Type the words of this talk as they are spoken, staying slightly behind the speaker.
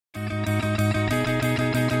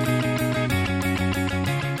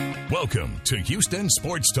Welcome to Houston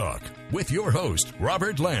Sports Talk with your host,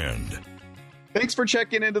 Robert Land. Thanks for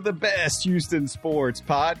checking into the best Houston sports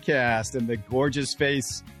podcast. And the gorgeous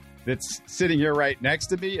face that's sitting here right next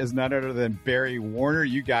to me is none other than Barry Warner.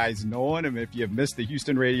 You guys know him. If you have missed the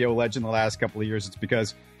Houston radio legend the last couple of years, it's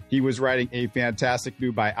because he was writing a fantastic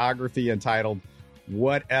new biography entitled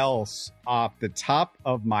What Else? Off the Top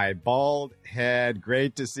of My Bald Head.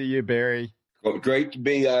 Great to see you, Barry. Well, great to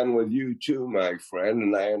be on with you too, my friend.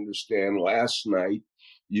 And I understand last night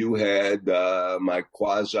you had my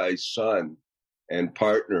quasi-son and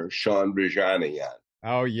partner, Sean Bijani, on.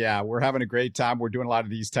 Oh, yeah. We're having a great time. We're doing a lot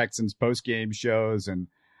of these Texans post-game shows and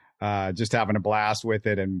just having a blast with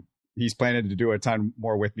it. And he's planning to do a ton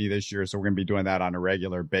more with me this year. So we're going to be doing that on a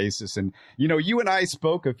regular basis. And, you know, you and I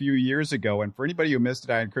spoke a few years ago. And for anybody who missed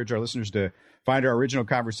it, I encourage our listeners to find our original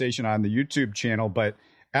conversation on the YouTube channel. But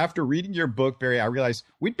after reading your book, Barry, I realized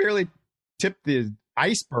we barely tipped the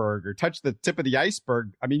iceberg or touched the tip of the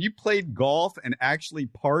iceberg. I mean, you played golf and actually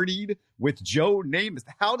partied with Joe Namath.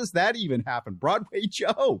 How does that even happen? Broadway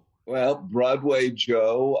Joe. Well, Broadway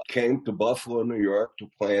Joe came to Buffalo, New York to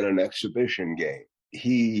play in an exhibition game.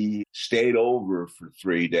 He stayed over for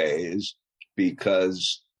 3 days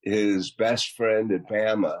because his best friend at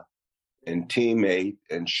Bama and teammate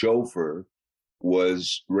and chauffeur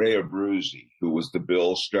was Ray Abruzzi, who was the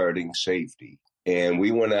Bills' starting safety. And we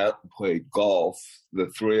went out and played golf, the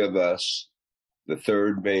three of us, the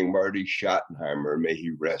third being Marty Schottenheimer, may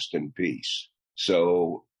he rest in peace.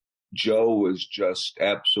 So Joe was just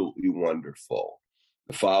absolutely wonderful.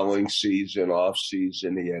 The following season, off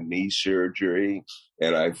season, he had knee surgery,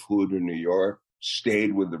 and I flew to New York,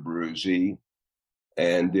 stayed with Abruzzi,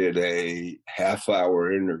 and did a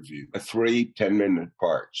half-hour interview, 3 10-minute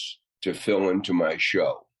parts to fill into my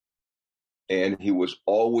show. And he was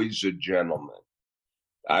always a gentleman.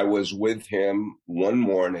 I was with him one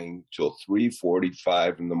morning till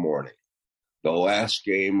 3:45 in the morning, the last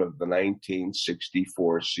game of the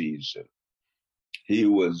 1964 season. He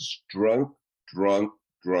was drunk. The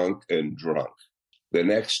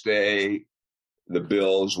next day, the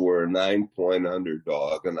Bills were a 9-point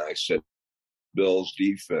underdog, and I said, Bills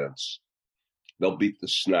defense, they'll beat the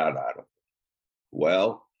snot out of them.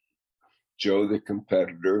 Well, Joe, the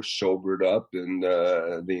competitor, sobered up in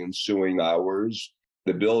the ensuing hours.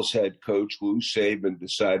 The Bills head coach, Lou Saban,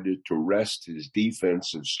 decided to rest his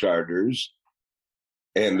defensive starters,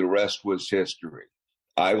 and the rest was history.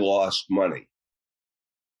 I lost money.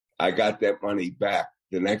 I got that money back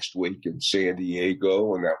the next week in San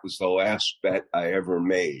Diego, and that was the last bet I ever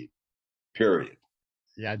made, period.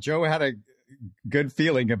 Yeah, Joe had a good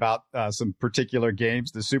feeling about some particular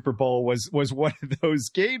games. The Super Bowl was one of those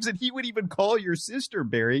games, and he would even call your sister,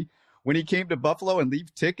 Barry, when he came to Buffalo and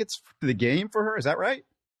leave tickets for the game for her. Is that right?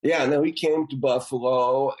 Yeah, no, he came to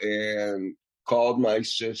Buffalo and called my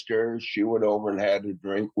sister. She went over and had a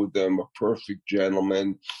drink with them, a perfect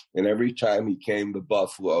gentleman. And every time he came to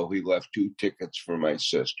Buffalo, he left 2 tickets for my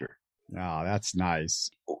sister. Oh, that's nice.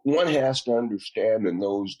 One has to understand in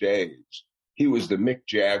those days, he was the Mick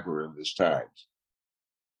Jagger of his times.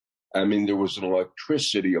 I mean, there was an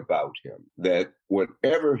electricity about him that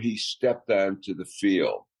whenever he stepped onto the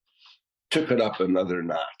field, took it up another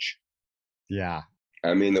notch. Yeah.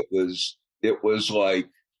 I mean, it was like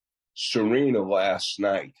Serena last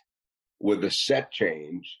night with a set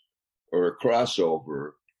change or a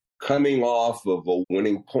crossover, coming off of a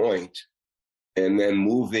winning point and then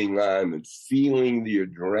moving on and feeling the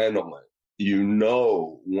adrenaline. You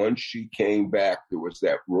know, once she came back, there was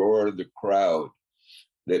that roar of the crowd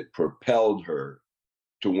that propelled her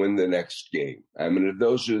to win the next game. I mean,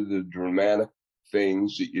 those are the dramatic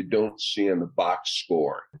things that you don't see in the box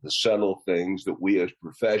score, the subtle things that we as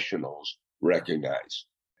professionals recognize.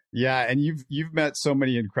 Yeah, and you've met so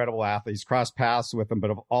many incredible athletes, crossed paths with them, but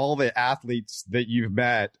of all the athletes that you've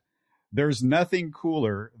met, there's nothing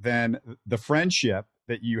cooler than the friendship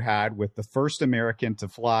that you had with the first American to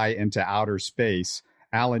fly into outer space,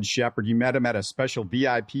 Alan Shepard. You met him at a special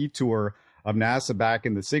VIP tour of NASA back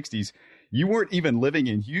in the 60s. You weren't even living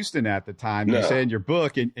in Houston at the time, No. You say in your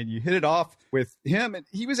book, and you hit it off with him. And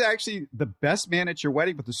he was actually the best man at your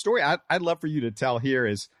wedding. But the story I'd love for you to tell here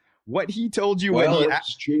is what he told you. Well, when he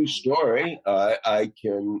it's a true story. I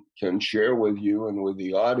can share with you and with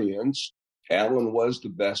the audience. Alan was the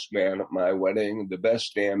best man at my wedding, the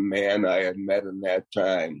best damn man I had met in that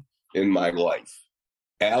time in my life.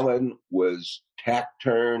 Alan was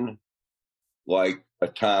taciturn like a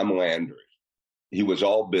Tom Landry. He was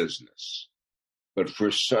all business. But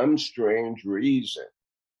for some strange reason,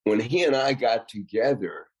 when he and I got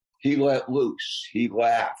together, he let loose. He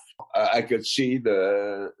laughed. I could see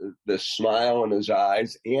the smile in his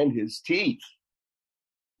eyes and his teeth,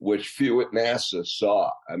 which few at NASA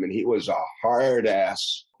saw. I mean, he was a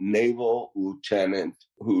hard-ass naval lieutenant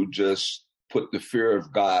who just put the fear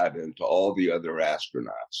of God into all the other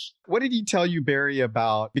astronauts. What did he tell you, Barry,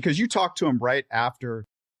 about, because you talked to him right after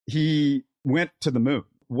he went to the moon.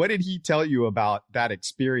 What did he tell you about that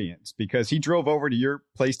experience? Because he drove over to your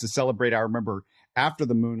place to celebrate, I remember, after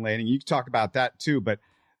the moon landing. You can talk about that too, but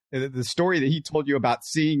the story that he told you about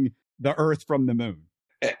seeing the Earth from the moon.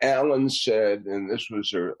 Alan said, and this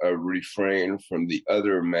was a refrain from the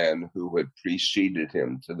other men who had preceded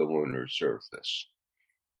him to the lunar surface,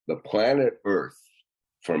 the planet Earth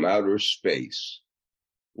from outer space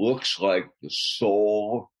looks like the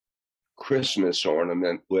sole Christmas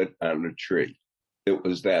ornament lit on a tree. It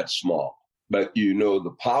was that small. But you know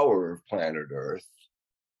the power of planet Earth.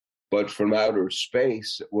 But from outer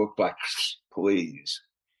space, it looked like, please.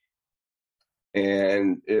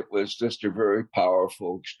 And it was just a very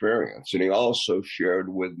powerful experience. And he also shared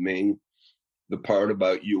with me the part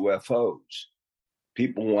about UFOs.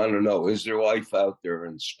 People want to know, is there life out there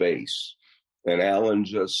in space? And Alan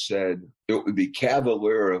just said, it would be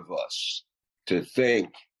cavalier of us to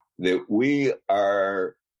think that we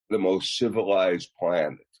are the most civilized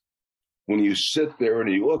planet. When you sit there and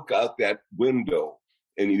you look out that window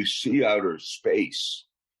and you see outer space,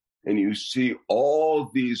 and you see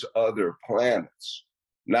all these other planets,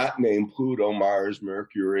 not named Pluto, Mars,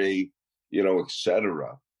 Mercury,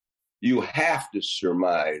 etc. You have to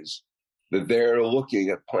surmise that they're looking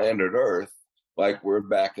at planet Earth like we're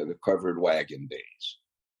back in the covered wagon days.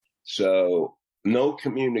 So no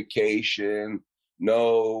communication,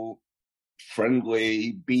 no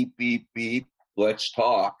friendly beep, beep, beep, let's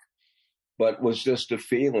talk. But was just a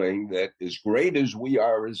feeling that as great as we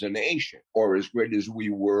are as a nation, or as great as we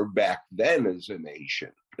were back then as a nation,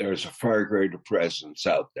 there's a far greater presence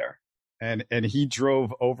out there. And he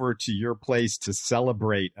drove over to your place to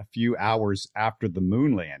celebrate a few hours after the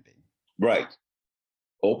moon landing. Right.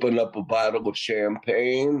 Opened up a bottle of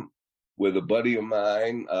champagne with a buddy of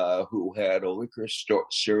mine who had a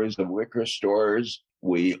series of liquor stores.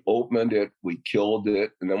 We opened it, we killed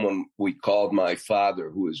it, and then when we called my father,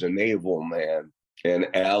 who was a naval man, and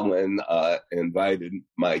Alan invited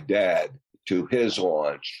my dad to his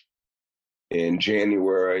launch in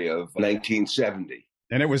January of 1970.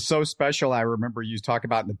 And it was so special, I remember you talk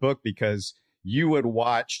about in the book, because you had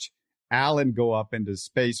watched Alan go up into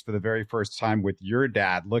space for the very first time with your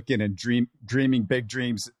dad, looking and dreaming big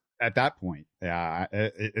dreams at that point. Yeah,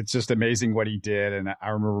 it's just amazing what he did. And I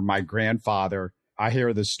remember my grandfather, I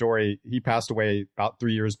hear the story. He passed away about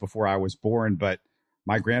 3 years before I was born, but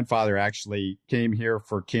my grandfather actually came here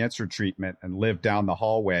for cancer treatment and lived down the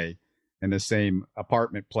hallway in the same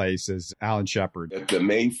apartment place as Alan Shepard. At the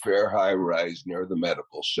Mayfair high rise near the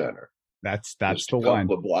medical center. That's just the one. A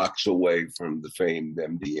couple of blocks away from the famed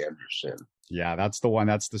MD Anderson. Yeah, that's the one.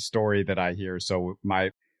 That's the story that I hear. So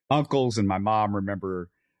my uncles and my mom remember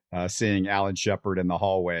seeing Alan Shepard in the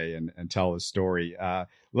hallway and tell his story.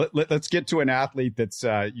 Let's get to an athlete that's,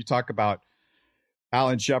 you talk about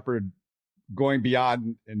Alan Shepard going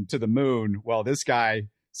beyond and to the moon. Well, this guy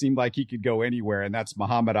seemed like he could go anywhere, and that's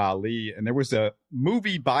Muhammad Ali. And there was a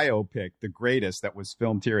movie biopic, The Greatest, that was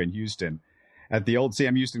filmed here in Houston at the old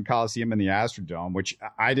Sam Houston Coliseum in the Astrodome, which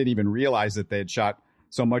I didn't even realize that they had shot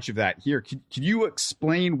so much of that here. Can you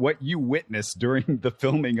explain what you witnessed during the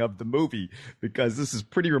filming of the movie? Because this is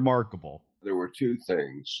pretty remarkable. There were two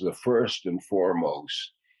things. The first and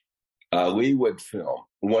foremost, Ali would film.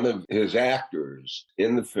 One of his actors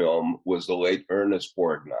in the film was the late Ernest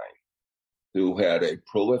Borgnine, who had a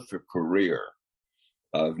prolific career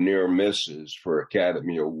of near misses for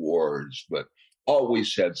Academy Awards, but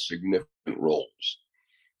always had significant roles.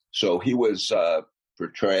 So he was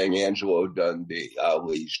portraying Angelo Dundee,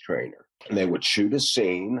 Ali's trainer. And they would shoot a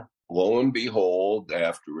scene. Lo and behold,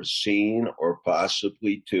 after a scene or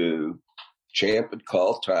possibly two, champ would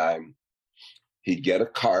call time. He'd get a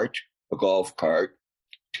golf cart,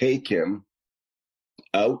 take him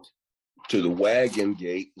out to the wagon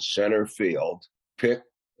gate in center field, pick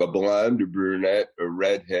a blonde or brunette or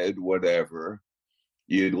redhead, whatever.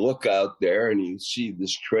 You'd look out there and you'd see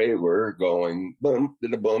this trailer going boom,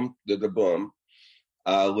 da-da-boom, da-da-boom.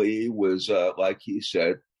 Ali was, like he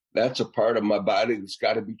said, that's a part of my body that's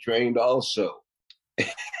got to be trained also.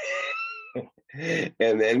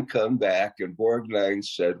 And then come back, and Borgnine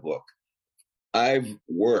said, look, I've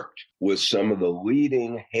worked with some of the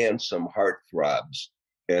leading handsome heartthrobs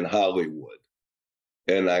in Hollywood,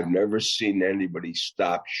 and I've never seen anybody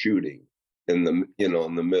stop shooting in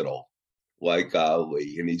the middle like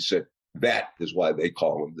Ali. And he said, That is why they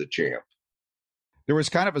call him the champ. There was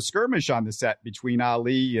kind of a skirmish on the set between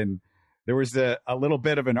Ali, and there was a little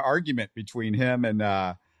bit of an argument between him and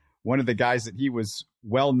one of the guys that he was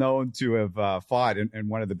well known to have fought in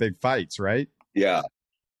one of the big fights, right? Yeah.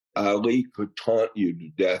 Ali could taunt you to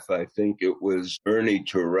death. I think it was Ernie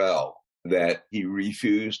Terrell that he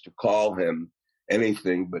refused to call him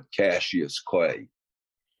anything but Cassius Clay.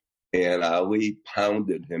 And Ali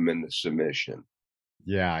pounded him into submission.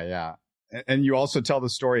 Yeah. And you also tell the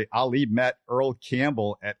story, Ali met Earl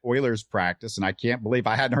Campbell at Oilers practice, and I can't believe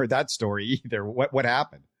I hadn't heard that story either. What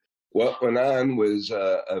happened? What went on was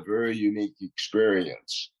a very unique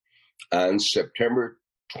experience. On September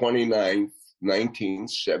 29th,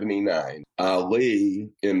 1979, Ali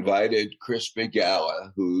invited Chris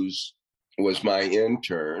Begala, was my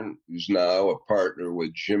intern, who's now a partner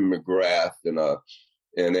with Jim McGrath in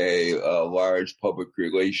a large public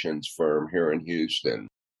relations firm here in Houston,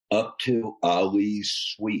 up to Ali's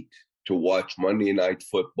suite to watch Monday Night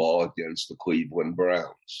Football against the Cleveland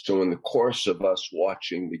Browns. So in the course of us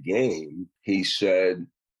watching the game, he said,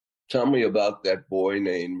 "Tell me about that boy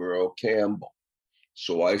named Earl Campbell."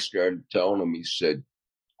 So I started telling him. He said,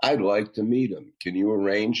 "I'd like to meet him. Can you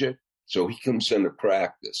arrange it?" So he comes into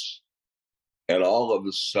practice. And all of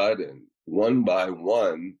a sudden, one by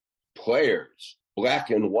one, players, black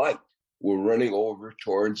and white, were running over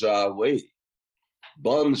towards Ali.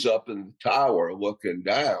 Bum's up in the tower looking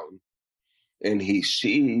down, and he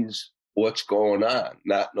sees what's going on,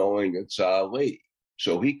 not knowing it's Ali.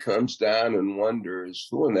 So he comes down and wonders,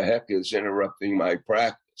 who in the heck is interrupting my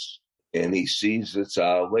practice? And he sees it's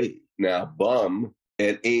Ali. Now, Bum,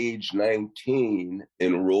 at age 19,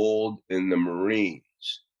 enrolled in the Marines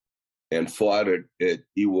and fought at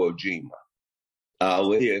Iwo Jima.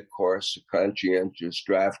 Ali, of course, a conscientious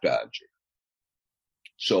draft dodger.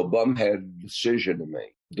 So Bum had a decision to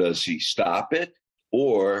make. Does he stop it,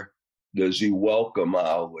 or does he welcome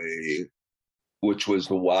Ali, which was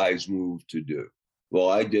the wise move to do? Well,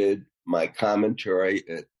 I did my commentary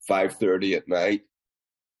at 5:30 at night,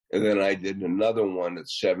 and then I did another one at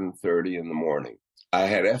 7:30 in the morning. I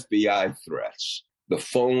had FBI threats. The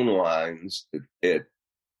phone lines at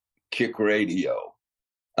Kick Radio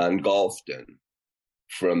on Gulfton,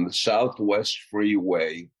 from the Southwest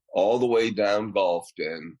Freeway all the way down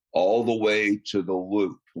Gulfton, all the way to the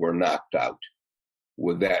Loop, were knocked out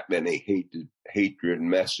with that many hatred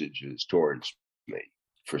messages towards me.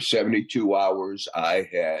 For 72 hours, I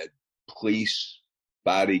had police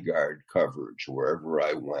bodyguard coverage wherever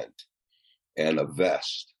I went, and a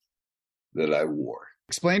vest that I wore.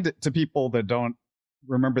 Explain to people that don't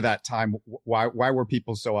remember that time, why were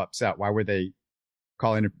people so upset? Why were they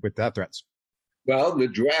calling it with death threats? Well, the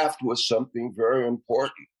draft was something very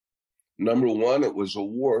important. Number one, it was a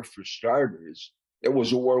war for starters. It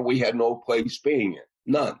was a war we had no place being in,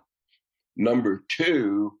 none. Number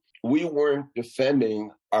two, we weren't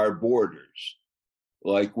defending our borders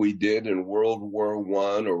like we did in World War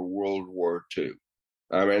I or World War II.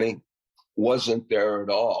 I mean, wasn't there at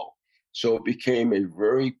all. So it became a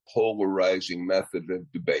very polarizing method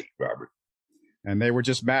of debate, Robert. And they were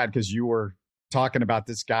just mad because you were talking about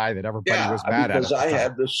this guy that everybody was mad at. Because I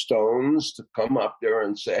had the stones to come up there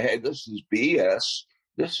and say, hey, this is BS.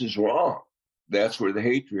 This is wrong. That's where the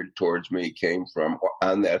hatred towards me came from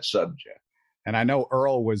on that subject. And I know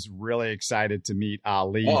Earl was really excited to meet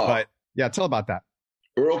Ali, but yeah, tell about that.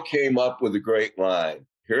 Earl came up with a great line.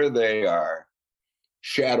 Here they are,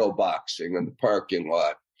 shadow boxing in the parking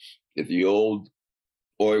lot at the old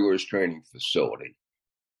Oilers training facility.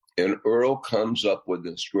 And Earl comes up with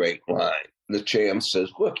this great line. The champ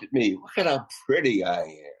says, look at me. Look at how pretty I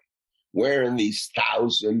am, wearing these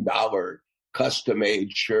 $1,000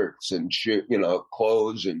 custom-made shirts and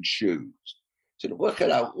clothes and shoes. I said, look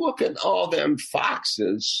at all them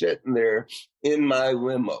foxes sitting there in my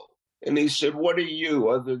limo. And he said, what are you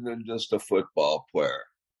other than just a football player?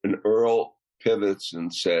 And Earl pivots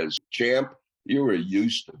and says, champ, you were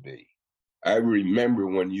used to be. I remember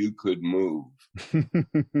when you could move.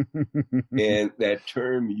 And that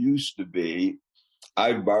term used to be,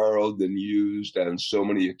 I borrowed and used on so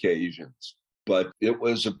many occasions. But it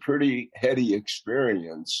was a pretty heady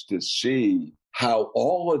experience to see how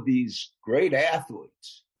all of these great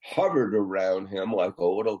athletes hovered around him like a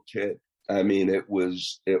little kid. I mean, it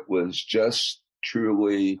was just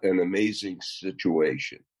truly an amazing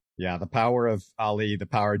situation. Yeah, the power of Ali, the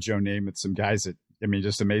power of Joe Namath, some guys that,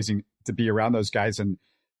 just amazing to be around those guys. And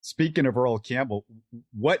speaking of Earl Campbell,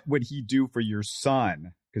 what would he do for your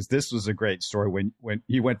son? Because this was a great story when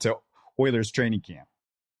he went to Oilers training camp.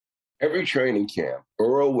 Every training camp,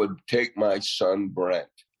 Earl would take my son, Brent,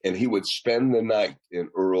 and he would spend the night in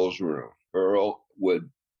Earl's room. Earl would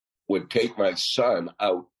take my son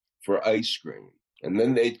out for ice cream, and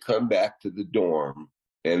then they'd come back to the dorm,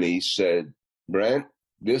 and he said, Brent,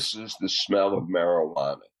 this is the smell of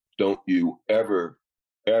marijuana. Don't you ever,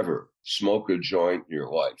 ever smoke a joint in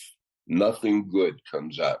your life. Nothing good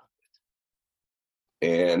comes out of it.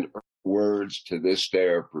 And words to this day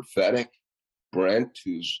are prophetic. Brent,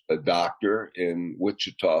 who's a doctor in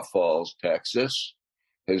Wichita Falls, Texas,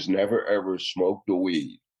 has never, ever smoked a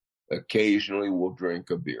weed. Occasionally will drink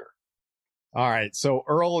a beer. All right. So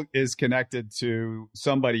Earl is connected to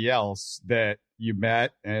somebody else that you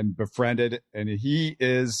met and befriended, and he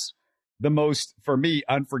is the most, for me,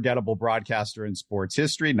 unforgettable broadcaster in sports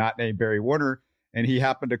history, not named Barry Warner. And he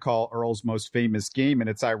happened to call Earl's most famous game. And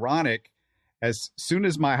it's ironic, as soon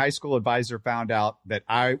as my high school advisor found out that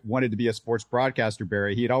I wanted to be a sports broadcaster,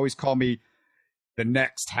 Barry, he'd always call me the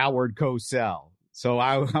next Howard Cosell. So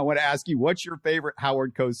I want to ask you, what's your favorite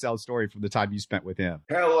Howard Cosell story from the time you spent with him?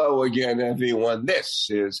 Hello again, everyone. This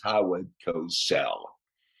is Howard Cosell.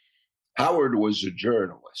 Howard was a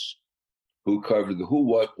journalist who covered the who,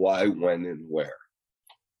 what, why, when, and where.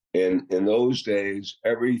 And in those days,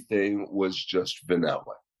 everything was just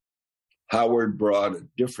vanilla. Howard brought a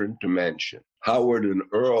different dimension. Howard and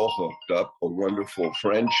Earl hooked up a wonderful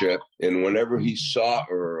friendship, and whenever he saw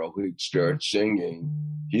Earl, he'd start singing,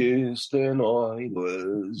 Houston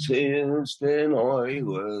Oilers, Houston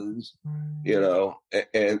Oilers, you know,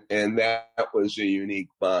 and that was a unique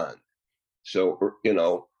bond. So, you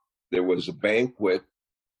know, there was a banquet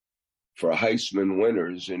for Heisman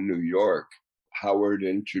winners in New York. Howard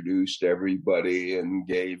introduced everybody and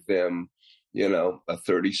gave them, you know, a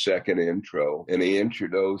 30-second intro. And he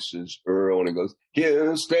introduces Earl and he goes,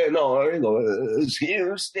 Houston Oilers,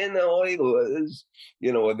 Houston Oilers,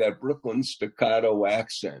 you know, with that Brooklyn staccato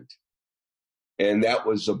accent. And that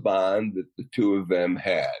was a bond that the two of them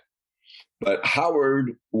had. But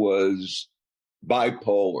Howard was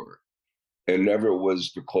bipolar and never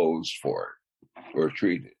was declosed for it or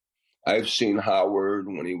treated. I've seen Howard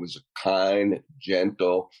when he was a kind,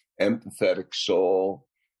 gentle, empathetic soul.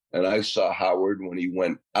 And I saw Howard when he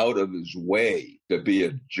went out of his way to be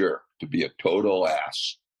a jerk, to be a total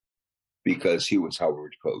ass, because he was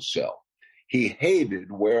Howard Cosell. He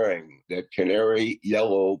hated wearing that canary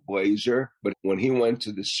yellow blazer, but when he went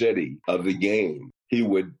to the city of the game, he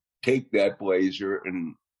would take that blazer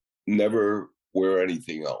and never wear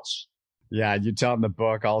anything else. Yeah, you tell in the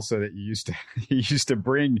book also that he used to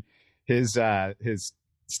bring his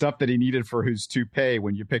stuff that he needed for his toupee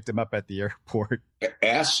when you picked him up at the airport.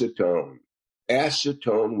 Acetone.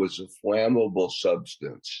 Acetone was a flammable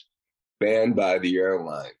substance banned by the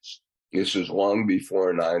airlines. This is long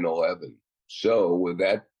before 9/11. So with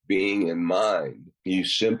that being in mind, you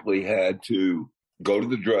simply had to go to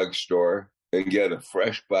the drugstore and get a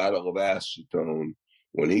fresh bottle of acetone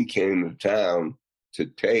when he came to town to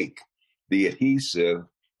take the adhesive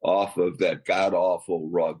off of that god-awful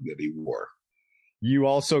rug that he wore. You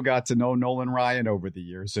also got to know Nolan Ryan over the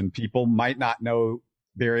years, and people might not know,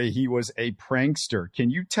 Barry, he was a prankster. Can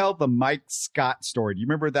you tell the Mike Scott story? Do you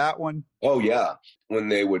remember that one? Oh, yeah. When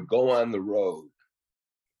they would go on the road,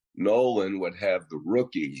 Nolan would have the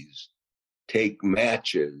rookies take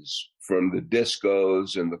matches from the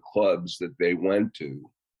discos and the clubs that they went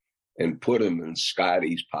to and put them in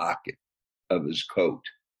Scotty's pocket of his coat.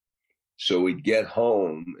 So he'd get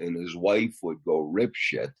home and his wife would go rip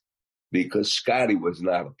shit because Scotty was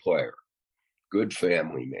not a player. Good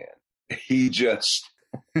family man. He just,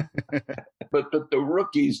 but the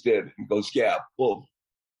rookies did. He goes, yeah, well,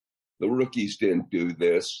 the rookies didn't do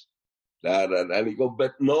this. And he go,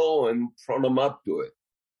 but Nolan front him up to it.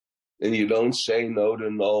 And you don't say no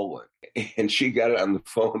to Nolan. And she got it on the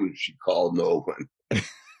phone and she called Nolan.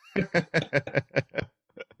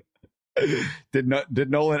 Did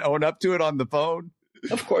Nolan own up to it on the phone?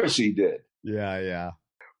 Of course he did. Yeah.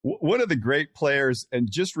 One of the great players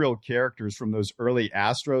and just real characters from those early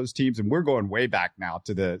Astros teams, and we're going way back now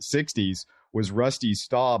to the 60s, was Rusty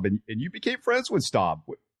Staub. And you became friends with Staub.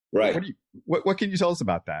 Right. What can you tell us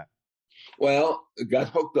about that? Well, I got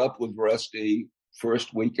hooked up with Rusty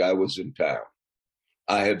first week I was in town.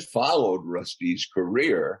 I had followed Rusty's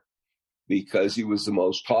career because he was the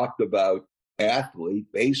most talked about athlete,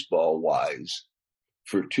 baseball-wise,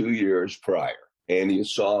 for 2 years prior. And you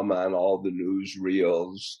saw him on all the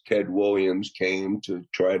newsreels. Ted Williams came to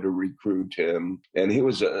try to recruit him. And he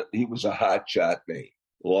was a hotshot name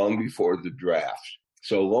long before the draft.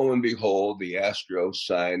 So lo and behold, the Astros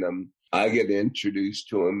sign him. I get introduced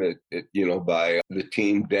to him by the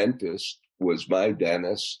team dentist, was my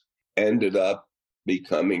dentist, ended up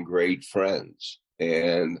becoming great friends.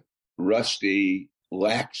 And Rusty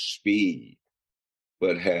lacked speed,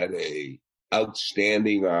 but had a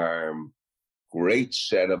outstanding arm, great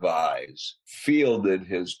set of eyes, fielded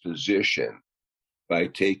his position by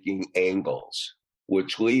taking angles,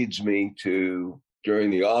 which leads me to,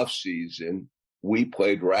 during the off season, we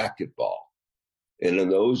played racquetball. And in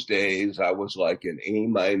those days, I was like an A-,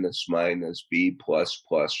 B++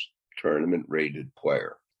 tournament rated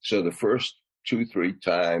player. So the first 2-3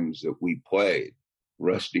 times that we played,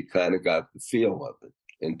 Rusty kind of got the feel of it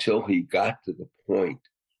until he got to the point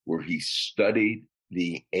where he studied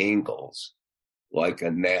the angles like a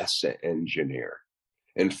NASA engineer.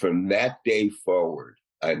 And from that day forward,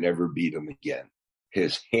 I never beat him again.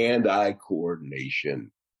 His hand-eye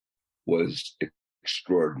coordination was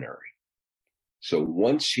extraordinary. So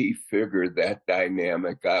once he figured that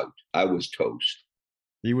dynamic out, I was toast.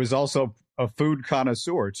 He was also a food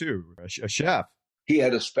connoisseur, too, a chef. He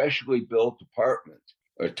had a specially built apartment,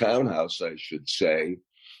 a townhouse, I should say,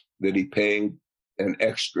 that he paid an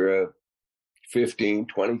extra $15,000,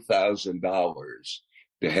 $20,000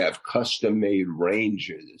 to have custom-made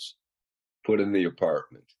ranges put in the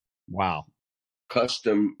apartment. Wow.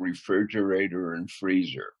 Custom refrigerator and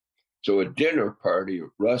freezer. So a dinner party at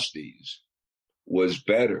Rusty's was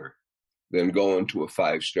better than going to a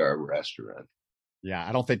 5-star restaurant. Yeah,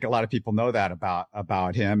 I don't think a lot of people know that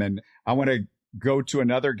about him. And I want to go to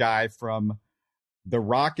another guy from the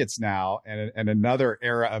Rockets now and another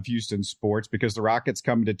era of Houston sports, because the Rockets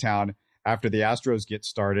come to town after the Astros get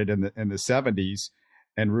started in the 70s,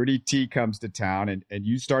 and Rudy T comes to town, and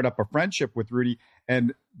you start up a friendship with Rudy.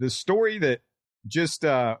 And the story that just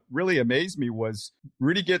really amazed me was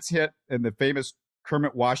Rudy gets hit in the famous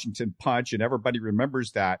Kermit Washington punch, and everybody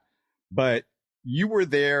remembers that. But you were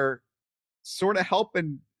there sort of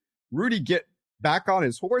helping Rudy get back on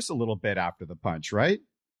his horse a little bit after the punch, right?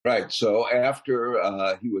 Right. So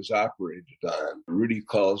after he was operated on, Rudy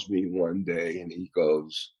calls me one day and he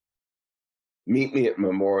goes, "Meet me at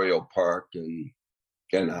Memorial Park in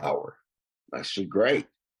an hour." I said, "Great."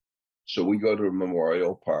 So we go to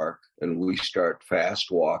Memorial Park and we start fast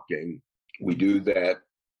walking. We do that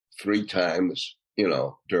 3 times,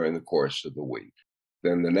 during the course of the week.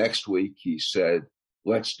 Then the next week he said,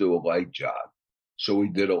 "Let's do a light jog." So we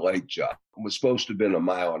did a light jog. It was supposed to have been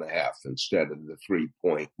 1.5 miles instead of the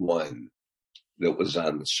 3.1 that was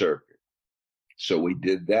on the circuit. So we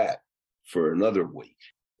did that for another week.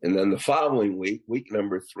 And then the following week, week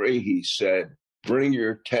number 3, he said, "Bring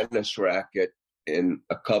your tennis racket and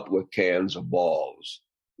a couple of cans of balls.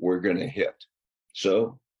 We're going to hit."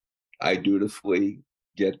 So I dutifully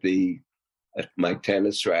get my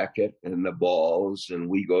tennis racket and the balls, and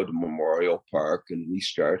we go to Memorial Park and we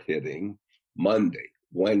start hitting Monday,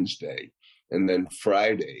 Wednesday, and then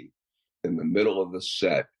Friday. In the middle of the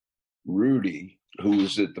set, Rudy, who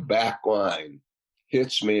was at the back line,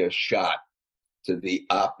 hits me a shot to the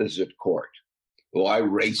opposite court. Well, I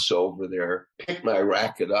race over there, pick my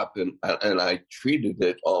racket up, and I treated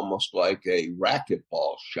it almost like a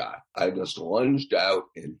racquetball shot. I just lunged out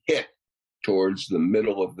and hit towards the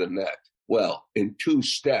middle of the net. Well, in 2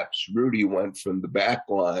 steps, Rudy went from the back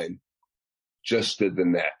line just to the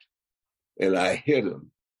net, and I hit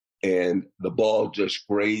him, and the ball just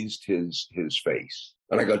grazed his face.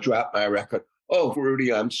 And I go, "Drop my racket." "Oh,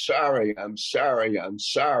 Rudy, I'm sorry. And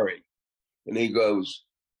he goes,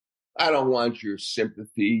 "I don't want your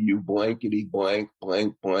sympathy, you blankety blank,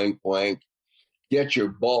 blank, blank, blank. Get your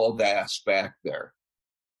bald ass back there.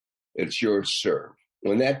 It's your serve."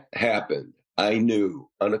 When that happened, I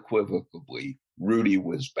knew unequivocally Rudy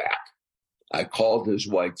was back. I called his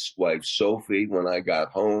wife, Sophie, when I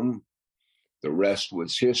got home. The rest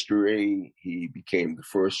was history. He became the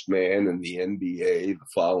first man in the NBA the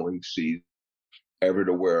following season ever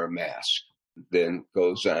to wear a mask. Then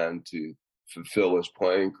goes on to fulfill his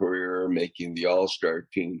playing career, making the All-Star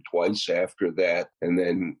team twice after that, and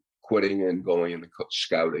then quitting and going into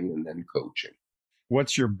scouting and then coaching.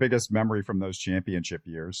 What's your biggest memory from those championship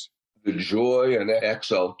years? The joy and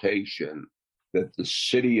exaltation that the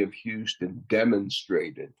city of Houston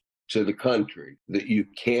demonstrated to the country that you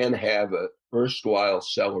can have a erstwhile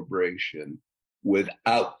celebration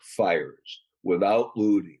without fires, without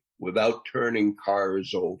looting, without turning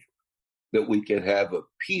cars over, that we can have a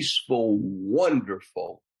peaceful,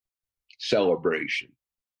 wonderful celebration.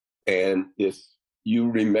 And if you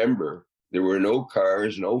remember, there were no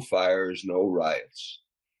cars, no fires, no riots.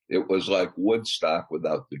 It was like Woodstock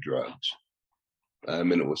without the drugs. I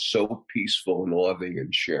mean, it was so peaceful and loving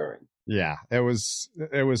and sharing. Yeah, it was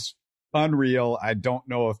unreal. I don't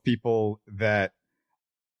know if people that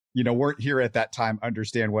weren't here at that time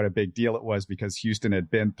understand what a big deal it was, because Houston had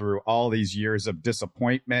been through all these years of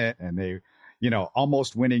disappointment, and they,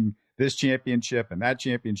 almost winning this championship and that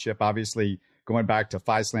championship, obviously going back to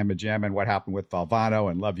Phi Slamma Jam and what happened with Valvano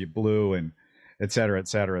and Love You Blue and et cetera, et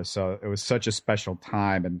cetera. So it was such a special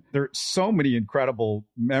time. And there are so many incredible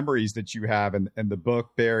memories that you have in the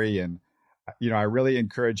book, Barry. And, I really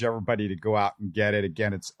encourage everybody to go out and get it.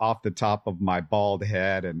 Again, it's off the top of my bald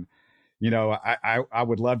head. And, I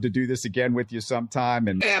would love to do this again with you sometime.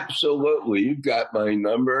 And absolutely. You've got my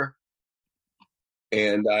number.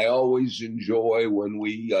 And I always enjoy when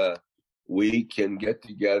we can get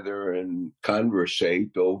together and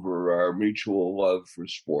conversate over our mutual love for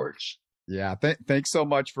sports. Yeah. Thanks so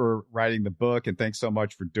much for writing the book, and thanks so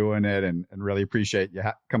much for doing it, and really appreciate you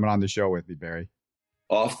coming on the show with me, Barry.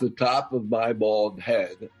 Off the top of my bald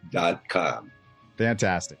head.com.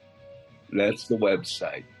 Fantastic. That's the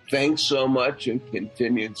website. Thanks so much, and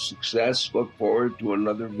continued success. Look forward to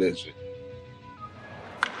another visit.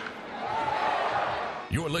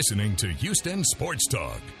 You're listening to Houston Sports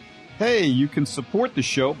Talk. Hey, you can support the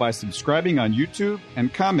show by subscribing on YouTube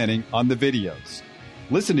and commenting on the videos.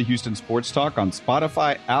 Listen to Houston Sports Talk on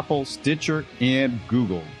Spotify, Apple, Stitcher, and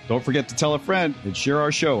Google. Don't forget to tell a friend and share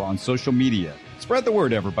our show on social media. Spread the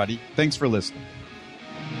word, everybody. Thanks for listening.